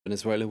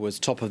Venezuela was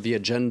top of the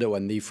agenda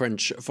when the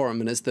French Foreign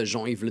Minister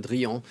Jean-Yves Le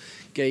Drian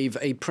gave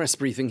a press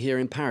briefing here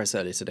in Paris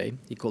earlier today.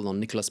 He called on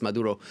Nicolas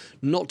Maduro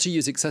not to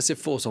use excessive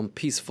force on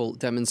peaceful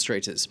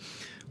demonstrators.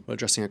 While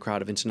addressing a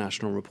crowd of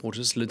international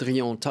reporters, Le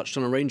Drian touched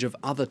on a range of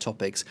other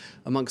topics,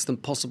 amongst them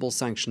possible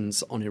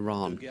sanctions on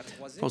Iran.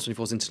 France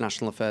 24's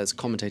international affairs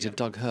commentator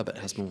Doug Herbert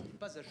has more.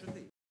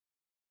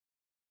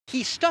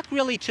 He stuck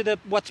really to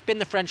what's been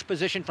the French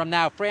position from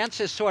now. France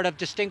has sort of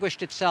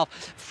distinguished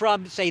itself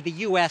from, say, the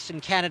U.S.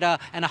 and Canada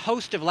and a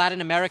host of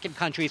Latin American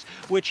countries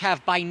which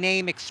have by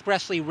name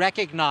expressly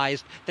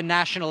recognized the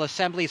National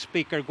Assembly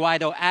Speaker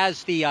Guaido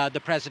as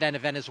the president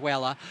of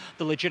Venezuela,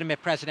 the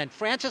legitimate president.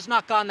 France has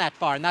not gone that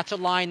far, and that's a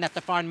line that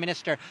the foreign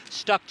minister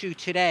stuck to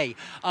today.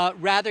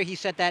 Rather, he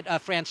said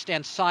that France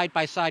stands side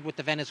by side with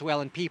the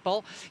Venezuelan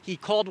people. He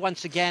called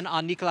once again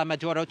on Nicolas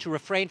Maduro to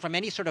refrain from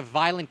any sort of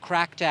violent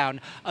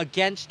crackdown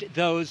against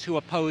those who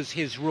oppose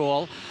his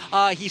rule.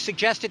 He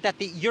suggested that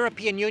the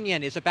European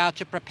Union is about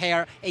to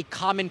prepare a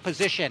common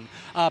position,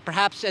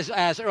 perhaps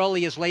as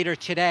early as later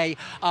today,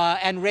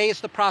 and raise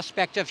the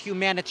prospect of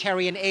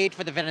humanitarian aid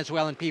for the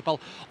Venezuelan people,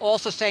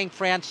 also saying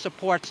France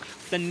supports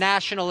the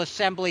National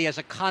Assembly as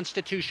a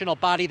constitutional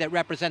body that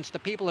represents the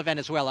people of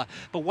Venezuela.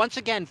 But once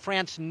again,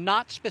 France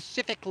not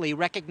specifically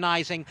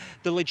recognizing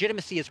the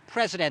legitimacy as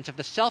president of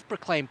the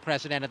self-proclaimed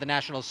president of the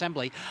National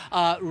Assembly,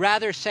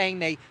 rather saying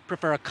they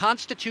prefer a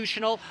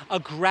constitutional, a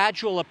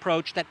gradual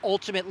approach that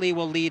ultimately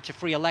will lead to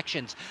free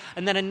elections.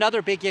 And then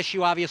another big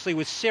issue, obviously,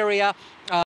 was Syria.